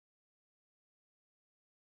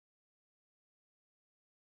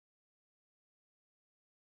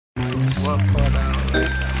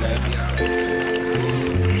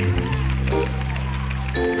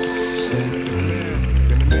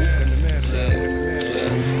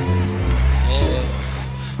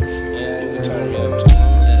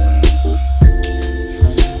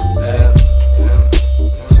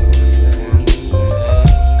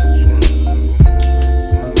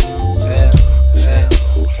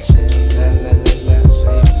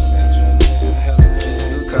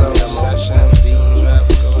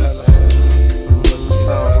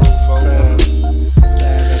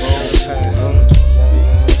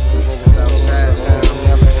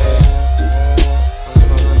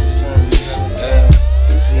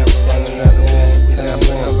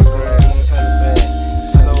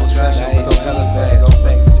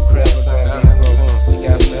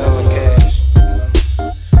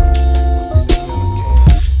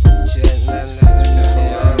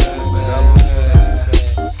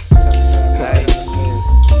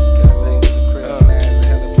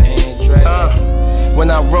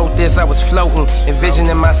I was floating,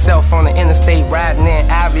 envisioning myself on the interstate, riding in,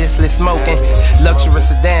 obviously smoking. Luxurious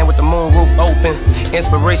sedan with the moon roof open.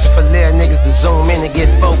 Inspiration for little niggas to zoom in and get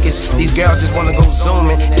focused. These girls just wanna go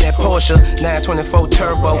zooming in that Porsche 924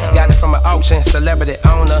 Turbo. Got it from an auction, celebrity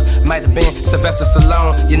owner. Might have been Sylvester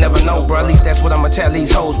Stallone. You never know, bro. At least that's what I'ma tell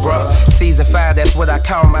these hoes, bro. Season 5, that's what I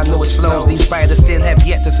call my newest flows. These spiders still have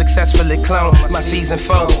yet to successfully clone my season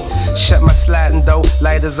 4. Shut my sliding door,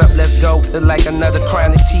 lighters up, let's go. Look like another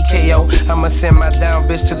chronic TKO. I'ma send my down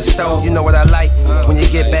bitch to the stove. You know what I like. When you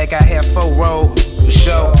get back, I have 4 roll for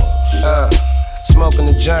sure. Smoking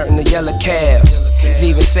the joint in the yellow cab,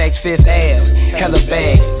 leaving Saks Fifth Ave. Hella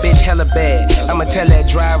bags, bitch, hella bad. I'ma tell that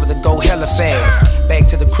driver to go hella fast. Back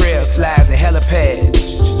to the crib, flies a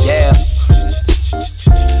helipad. Yeah.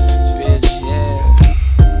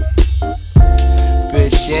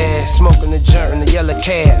 Yeah, smoking the joint in the yellow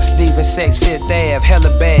cab, leaving Saks Fifth Ave,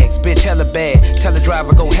 hella bags, bitch hella bad. Tell the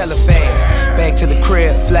driver go hella fast. Back to the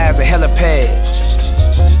crib, flies a helipad.